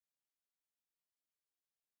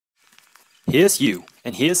Here's you,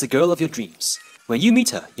 and here's the girl of your dreams. When you meet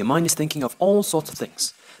her, your mind is thinking of all sorts of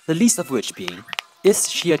things, the least of which being, is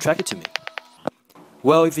she attracted to me?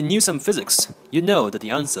 Well, if you knew some physics, you'd know that the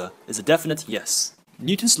answer is a definite yes.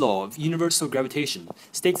 Newton's law of universal gravitation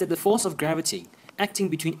states that the force of gravity acting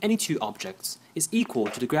between any two objects is equal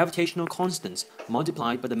to the gravitational constant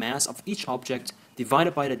multiplied by the mass of each object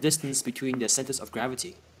divided by the distance between their centers of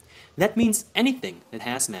gravity. That means anything that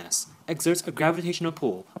has mass exerts a gravitational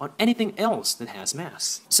pull on anything else that has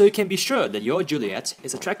mass. So you can be sure that your Juliet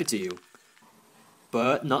is attracted to you.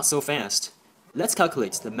 But not so fast. Let's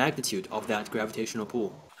calculate the magnitude of that gravitational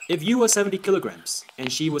pull. If you were 70 kilograms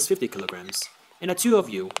and she was 50 kilograms, and the two of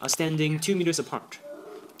you are standing 2 meters apart,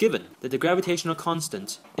 given that the gravitational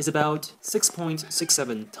constant is about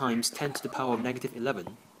 6.67 times 10 to the power of negative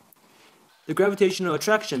 11, the gravitational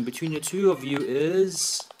attraction between the two of you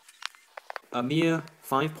is a mere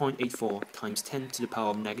 5.84 times 10 to the power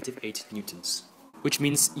of negative 8 newtons. Which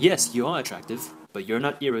means, yes, you are attractive, but you're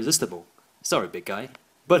not irresistible. Sorry, big guy.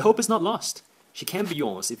 But hope is not lost. She can be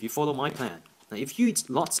yours if you follow my plan. Now, if you eat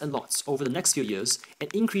lots and lots over the next few years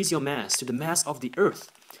and increase your mass to the mass of the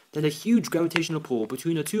Earth, then the huge gravitational pull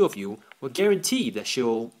between the two of you will guarantee that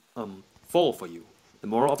she'll, fall for you. The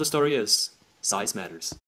moral of the story is, size matters.